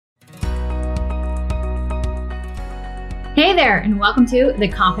Hey there, and welcome to the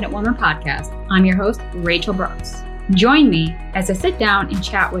Confident Woman Podcast. I'm your host, Rachel Brooks. Join me as I sit down and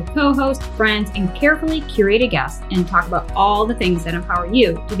chat with co-hosts, friends, and carefully curated guests and talk about all the things that empower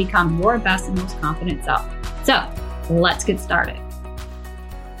you to become your best and most confident self. So, let's get started.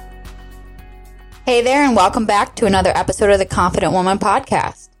 Hey there, and welcome back to another episode of the Confident Woman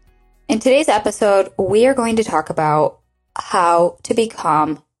Podcast. In today's episode, we are going to talk about how to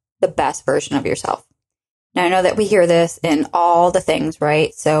become the best version of yourself. Now, I know that we hear this in all the things,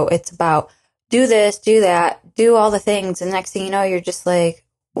 right? So it's about do this, do that, do all the things. And next thing you know, you're just like,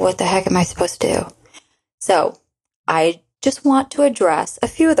 what the heck am I supposed to do? So I just want to address a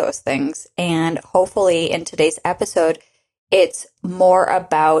few of those things. And hopefully in today's episode, it's more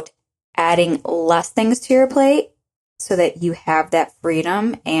about adding less things to your plate so that you have that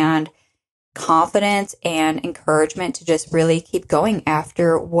freedom and confidence and encouragement to just really keep going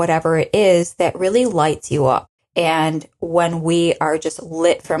after whatever it is that really lights you up. And when we are just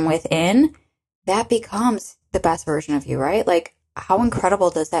lit from within, that becomes the best version of you, right? Like, how incredible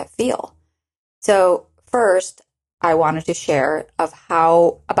does that feel? So first, I wanted to share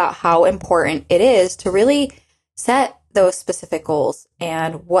about how important it is to really set those specific goals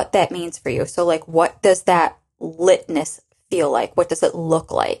and what that means for you. So like, what does that litness feel like? What does it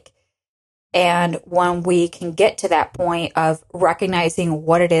look like? And when we can get to that point of recognizing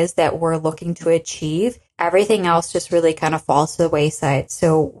what it is that we're looking to achieve, everything else just really kind of falls to the wayside.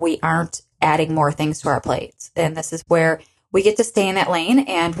 So we aren't adding more things to our plates. And this is where we get to stay in that lane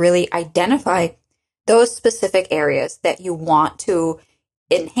and really identify those specific areas that you want to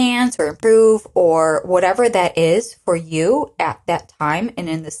enhance or improve or whatever that is for you at that time and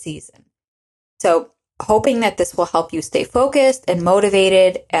in the season. So hoping that this will help you stay focused and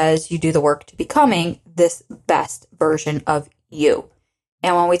motivated as you do the work to becoming this best version of you.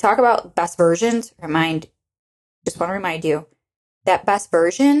 And when we talk about best versions, just want to remind you that best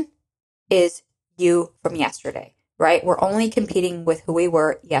version is you from yesterday, right? We're only competing with who we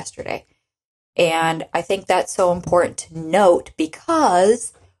were yesterday. And I think that's so important to note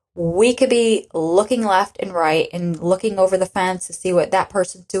because we could be looking left and right and looking over the fence to see what that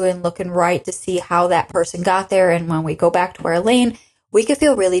person's doing, looking right to see how that person got there. And when we go back to our lane, we could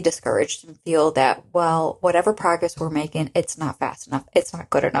feel really discouraged and feel that, well, whatever progress we're making, it's not fast enough. It's not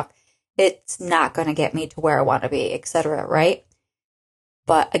good enough. It's not going to get me to where I want to be, etc. Right?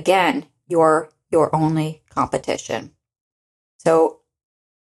 But again, you're your only competition. So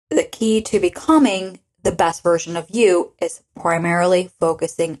the key to becoming the best version of you is primarily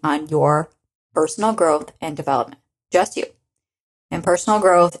focusing on your personal growth and development, just you. And personal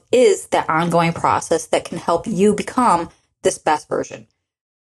growth is that ongoing process that can help you become this best version.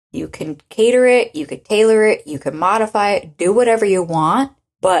 You can cater it, you can tailor it, you can modify it, do whatever you want,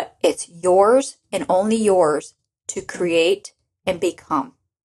 but it's yours and only yours to create and become.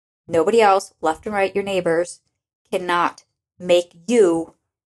 Nobody else, left and right, your neighbors, cannot make you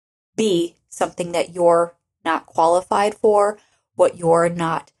be something that you're not qualified for, what you're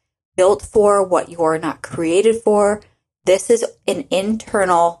not built for, what you're not created for. This is an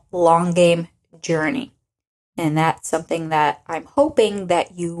internal long game journey. And that's something that I'm hoping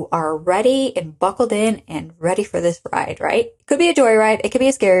that you are ready and buckled in and ready for this ride, right? It could be a joy ride. It could be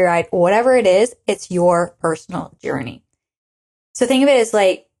a scary ride. Whatever it is, it's your personal journey. So think of it as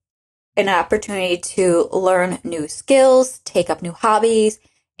like an opportunity to learn new skills, take up new hobbies,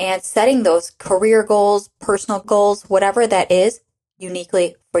 and setting those career goals, personal goals, whatever that is,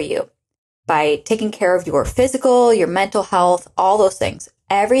 uniquely for you. By taking care of your physical, your mental health, all those things.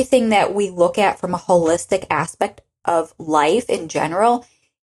 Everything that we look at from a holistic aspect of life in general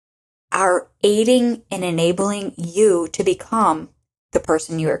are aiding and enabling you to become the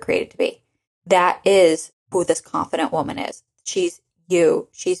person you are created to be. That is who this confident woman is. She's you,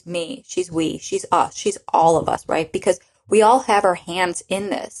 she's me, she's we, she's us, she's all of us, right? Because we all have our hands in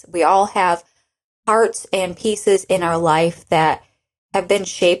this. We all have parts and pieces in our life that have been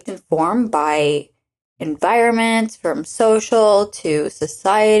shaped and formed by environments, from social to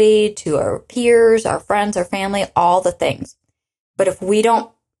society to our peers, our friends, our family, all the things. But if we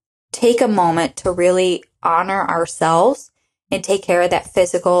don't take a moment to really honor ourselves and take care of that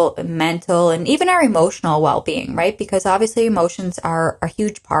physical, mental, and even our emotional well-being, right? Because obviously emotions are a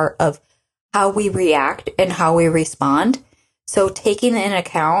huge part of how we react and how we respond. So taking in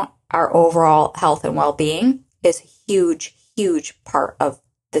account our overall health and well-being is a huge, huge part of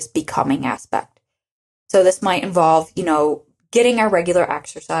this becoming aspect. So this might involve, getting our regular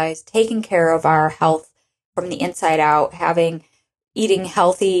exercise, taking care of our health from the inside out, eating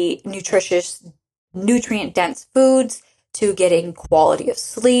healthy, nutritious, nutrient-dense foods, to getting quality of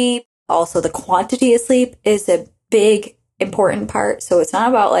sleep. Also, the quantity of sleep is a big important part. So it's not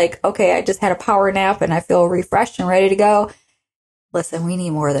about like, okay, I just had a power nap and I feel refreshed and ready to go. Listen, we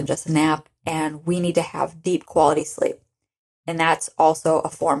need more than just a nap, and we need to have deep quality sleep. And that's also a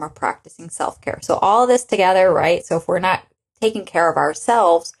form of practicing self-care. So all of this together, right? So if we're not taking care of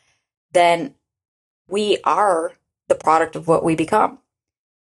ourselves, then we are the product of what we become.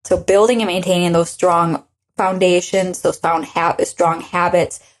 So building and maintaining those strong foundations, those strong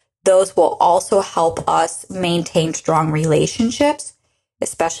habits, those will also help us maintain strong relationships,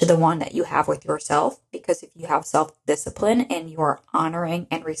 especially the one that you have with yourself. Because if you have self-discipline and you are honoring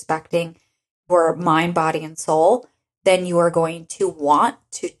and respecting your mind, body, and soul, then you are going to want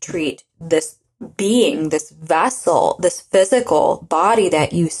to treat this being, this vessel, this physical body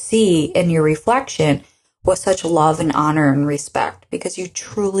that you see in your reflection with such love and honor and respect, because you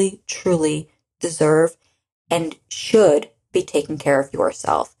truly, truly deserve and should be taking care of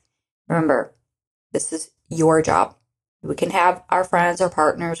yourself. Remember, this is your job. We can have our friends or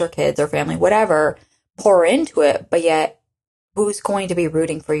partners or kids or family, whatever, pour into it, but yet who's going to be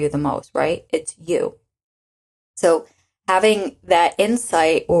rooting for you the most, right? It's you. So having that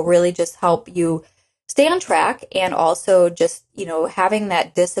insight will really just help you stay on track, and also just, having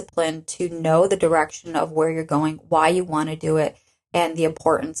that discipline to know the direction of where you're going, why you want to do it, and the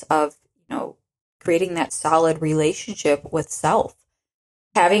importance of, creating that solid relationship with self.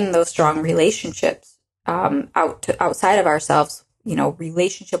 Having those strong relationships outside of ourselves,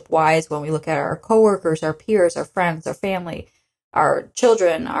 relationship wise, when we look at our coworkers, our peers, our friends, our family, our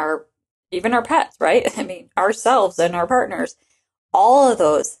children, even our pets, right? I mean, ourselves and our partners, all of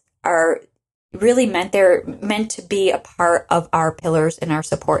those are really they're meant to be a part of our pillars in our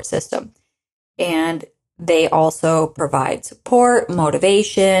support system. And they also provide support,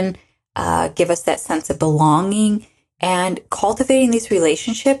 motivation, give us that sense of belonging. And cultivating these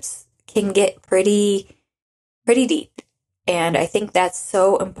relationships can get pretty deep. And I think that's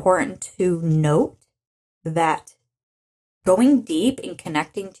so important to note, that going deep and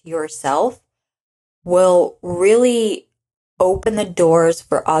connecting to yourself will really open the doors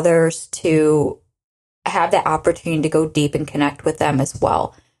for others to have the opportunity to go deep and connect with them as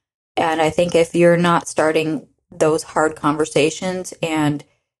well. And I think if you're not starting those hard conversations and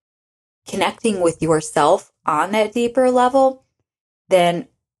connecting with yourself on that deeper level, then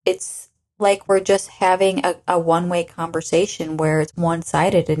it's like we're just having a one-way conversation where it's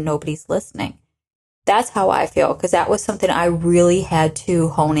one-sided and nobody's listening. That's how I feel, because that was something I really had to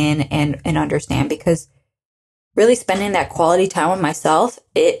hone in and understand, because really spending that quality time with myself,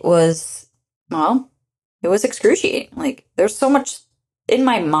 it was excruciating. Like, there's so much in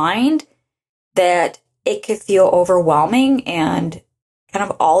my mind that it could feel overwhelming and kind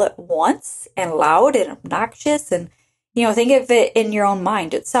of all at once and loud and obnoxious. And, think of it in your own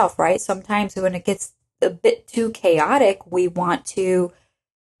mind itself, right? Sometimes when it gets a bit too chaotic, we want to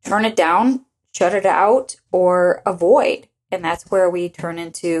turn it down, shut it out, or avoid. And that's where we turn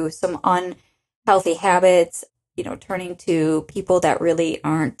into some unhealthy habits, turning to people that really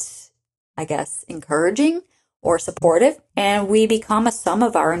aren't, I guess, encouraging or supportive. And we become a sum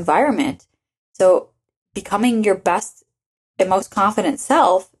of our environment. So becoming your best and most confident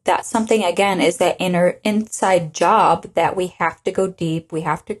self, that's something, again, is that inside job that we have to go deep, we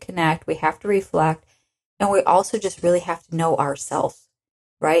have to connect, we have to reflect, and we also just really have to know ourselves,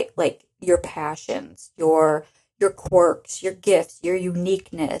 right? Like your passions, your quirks, your gifts, your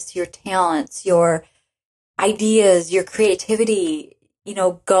uniqueness, your talents, your ideas, your creativity.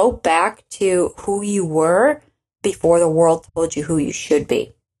 Go back to who you were before the world told you who you should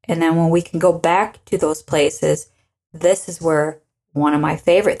be. And then when we can go back to those places, this is where one of my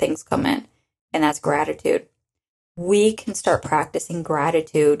favorite things come in, and that's gratitude. We can start practicing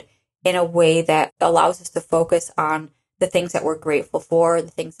gratitude in a way that allows us to focus on the things that we're grateful for, the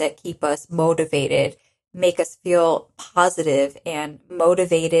things that keep us motivated, make us feel positive and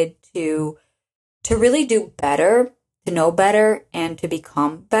motivated to really do better, to know better, and to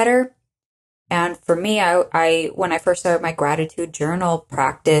become better. And for me, I when I first started my gratitude journal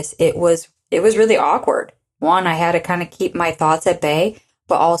practice, it was really awkward. One, I had to kind of keep my thoughts at bay,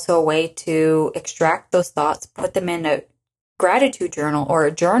 but also a way to extract those thoughts, put them in a gratitude journal or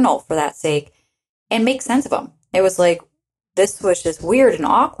a journal for that sake, and make sense of them. It was like, this was just weird and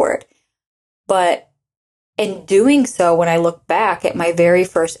awkward. But in doing so, when I look back at my very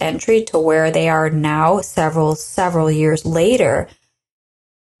first entry to where they are now, several years later,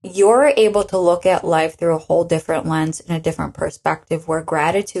 you're able to look at life through a whole different lens and a different perspective, where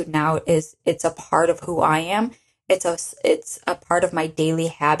gratitude now it's a part of who I am. It's a part of my daily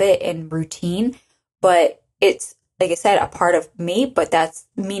habit and routine, but it's, like I said, a part of me, but that's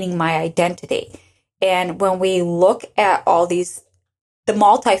meaning my identity. And when we look at all these, the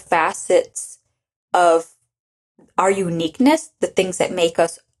multifacets of our uniqueness, the things that make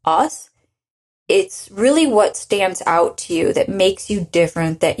us us, it's really what stands out to you that makes you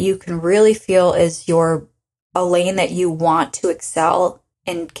different, that you can really feel is a lane that you want to excel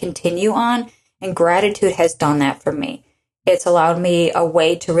and continue on. And gratitude has done that for me. It's allowed me a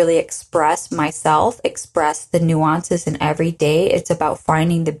way to really express myself, express the nuances in every day. It's about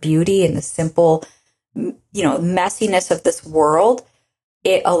finding the beauty in the simple, messiness of this world.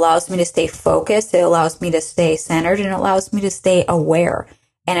 It allows me to stay focused. It allows me to stay centered, and it allows me to stay aware.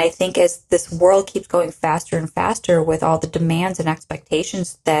 And I think as this world keeps going faster and faster with all the demands and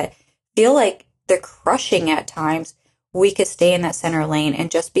expectations that feel like they're crushing at times, we could stay in that center lane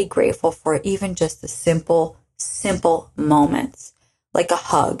and just be grateful for even just the simple moments, like a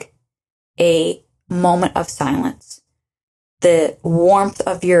hug, a moment of silence, the warmth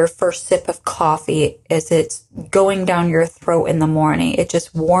of your first sip of coffee as it's going down your throat in the morning. It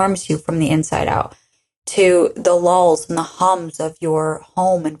just warms you from the inside out, to the lulls and the hums of your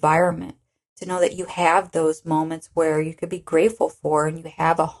home environment, to know that you have those moments where you could be grateful for and you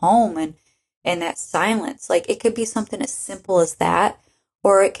have a home and that silence. Like, it could be something as simple as that,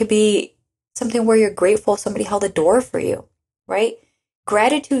 or it could be something where you're grateful somebody held a door for you, right?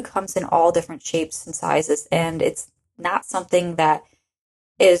 Gratitude comes in all different shapes and sizes, and it's not something that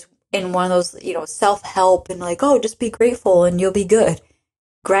is in one of those, self-help and like, oh, just be grateful and you'll be good.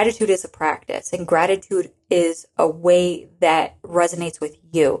 Gratitude is a practice, and gratitude is a way that resonates with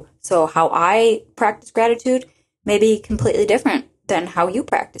you. So how I practice gratitude may be completely different than how you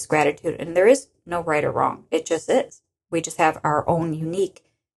practice gratitude. And there is no right or wrong. It just is. We just have our own unique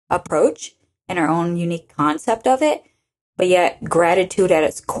approach and our own unique concept of it. But yet gratitude at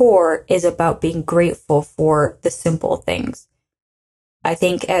its core is about being grateful for the simple things. I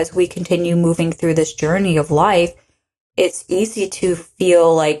think as we continue moving through this journey of life, it's easy to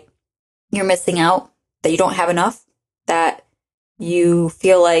feel like you're missing out, that you don't have enough, that you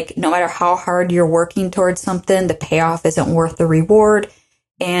feel like no matter how hard you're working towards something, the payoff isn't worth the reward.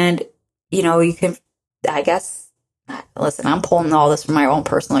 And, you can, I guess, listen, I'm pulling all this from my own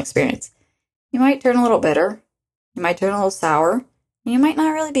personal experience. You might turn a little bitter. You might turn a little sour. And you might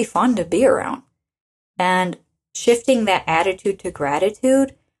not really be fun to be around. And shifting that attitude to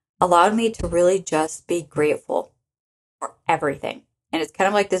gratitude allowed me to really just be grateful for everything. And it's kind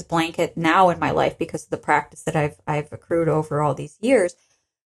of like this blanket now in my life because of the practice that I've accrued over all these years.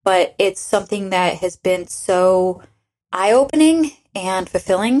 But it's something that has been so eye-opening and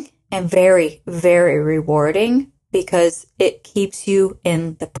fulfilling and very, very rewarding because it keeps you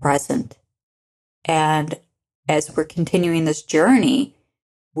in the present. And as we're continuing this journey,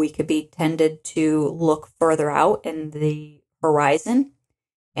 we could be tended to look further out in the horizon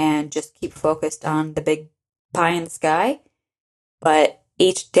and just keep focused on the big pie in the sky. But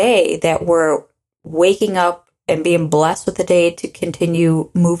each day that we're waking up and being blessed with the day to continue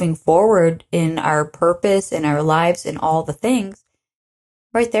moving forward in our purpose, in our lives, in all the things,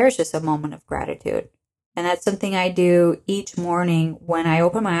 right there is just a moment of gratitude. And that's something I do each morning when I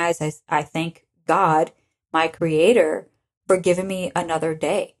open my eyes. I thank God, my creator, for giving me another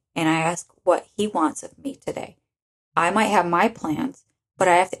day. And I ask what he wants of me today. I might have my plans, but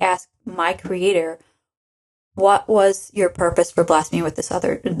I have to ask my creator, what was your purpose for blessing me with this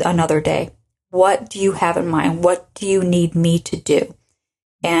another day? What do you have in mind? What do you need me to do?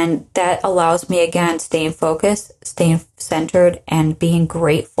 And that allows me, again, staying focused, staying centered, and being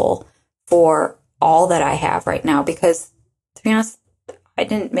grateful for all that I have right now. Because, to be honest, I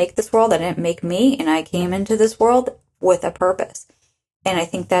didn't make this world. I didn't make me. And I came into this world with a purpose. And I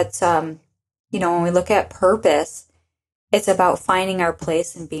think that's, when we look at purpose, it's about finding our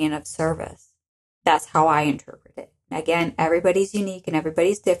place and being of service. That's how I interpret it. Again, everybody's unique and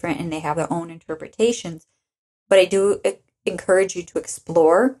everybody's different and they have their own interpretations. But I do encourage you to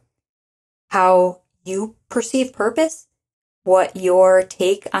explore how you perceive purpose, what your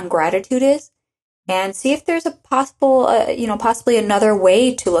take on gratitude is, and see if there's a possibly another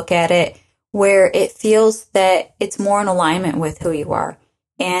way to look at it where it feels that it's more in alignment with who you are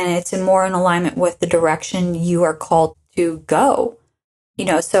and it's more in alignment with the direction you are called to go.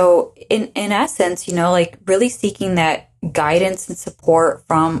 So in essence, like really seeking that guidance and support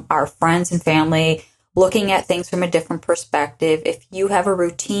from our friends and family, looking at things from a different perspective. If you have a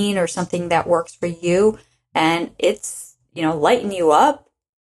routine or something that works for you and it's, lighting you up,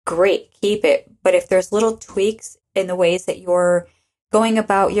 great, keep it. But if there's little tweaks in the ways that you're going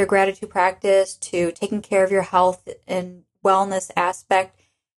about your gratitude practice to taking care of your health and wellness aspect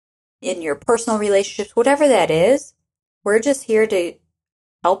in your personal relationships, whatever that is, we're just here to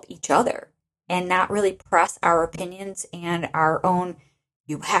help each other. and not really press our opinions and our own,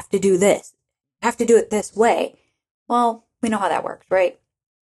 you have to do this, you have to do it this way. Well, we know how that works, right?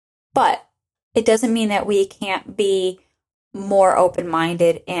 But it doesn't mean that we can't be more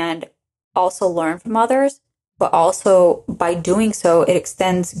open-minded and also learn from others, but also by doing so, it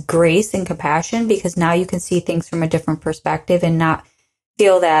extends grace and compassion, because now you can see things from a different perspective and not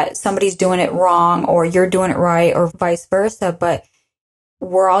feel that somebody's doing it wrong or you're doing it right or vice versa. But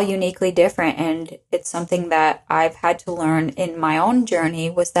we're all uniquely different. And it's something that I've had to learn in my own journey,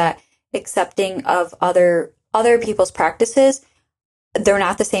 was that accepting of other people's practices, they're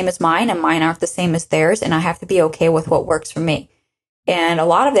not the same as mine and mine aren't the same as theirs. And I have to be okay with what works for me. And a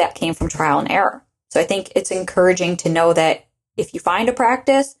lot of that came from trial and error. So I think it's encouraging to know that if you find a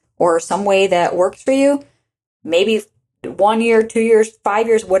practice or some way that works for you, maybe 1 year, 2 years, 5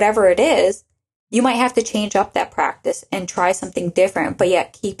 years, whatever it is, you might have to change up that practice and try something different. But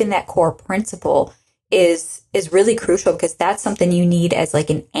yet keeping that core principle is really crucial, because that's something you need as like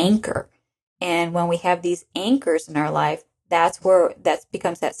an anchor. And when we have these anchors in our life, that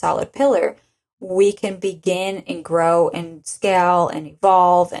becomes that solid pillar. We can begin and grow and scale and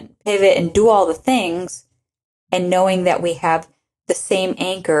evolve and pivot and do all the things, and knowing that we have the same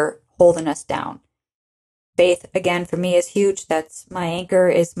anchor holding us down. Faith, again, for me is huge. That's my anchor,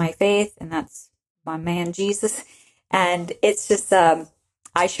 is my faith, and that's my man, Jesus. And it's just,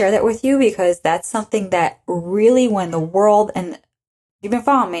 I share that with you because that's something that really, when the world, and you've been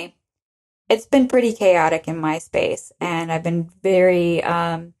following me, it's been pretty chaotic in my space, and I've been very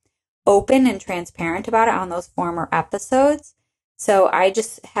open and transparent about it on those former episodes. So I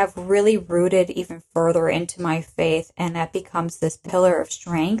just have really rooted even further into my faith, and that becomes this pillar of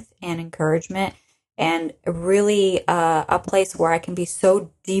strength and encouragement, and really a place where I can be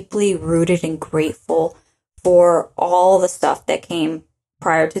so deeply rooted and grateful for all the stuff that came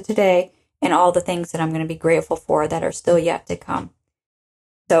prior to today and all the things that I'm going to be grateful for that are still yet to come.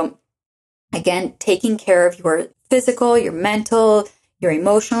 So again, taking care of your physical, your mental, your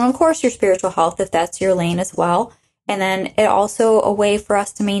emotional, and of course your spiritual health, if that's your lane as well. And then it also a way for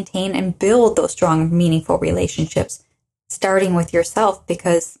us to maintain and build those strong, meaningful relationships, starting with yourself,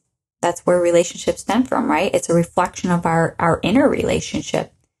 because that's where relationships stem from, right? It's a reflection of our inner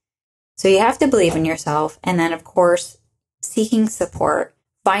relationship. So you have to believe in yourself. And then, of course, seeking support,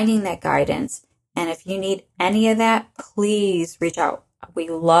 finding that guidance. And if you need any of that, please reach out. We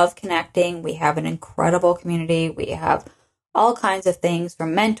love connecting. We have an incredible community. We have all kinds of things,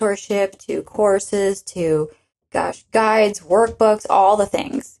 from mentorship to courses to, guides, workbooks, all the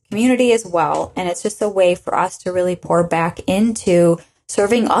things. Community as well. And it's just a way for us to really pour back into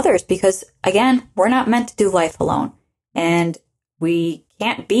serving others, because, again, we're not meant to do life alone. And we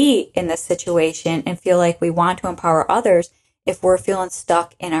can't be in this situation and feel like we want to empower others if we're feeling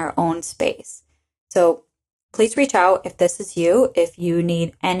stuck in our own space. So please reach out if this is you, if you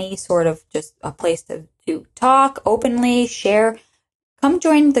need any sort of just a place to talk openly, share. Come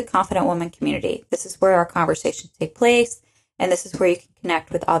join the Confident Woman community. This is where our conversations take place, and this is where you can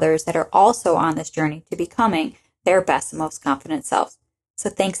connect with others that are also on this journey to becoming their best and most confident selves. So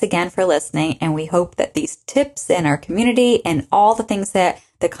thanks again for listening, and we hope that these tips in our community and all the things that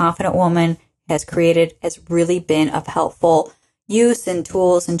the Confident Woman has created has really been of helpful use and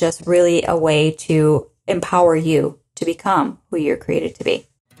tools, and just really a way to empower you to become who you're created to be.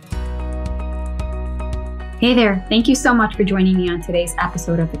 Hey there. Thank you so much for joining me on today's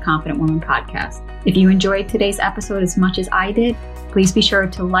episode of the Confident Woman podcast. If you enjoyed today's episode as much as I did, please be sure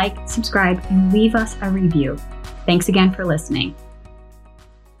to like, subscribe, and leave us a review. Thanks again for listening.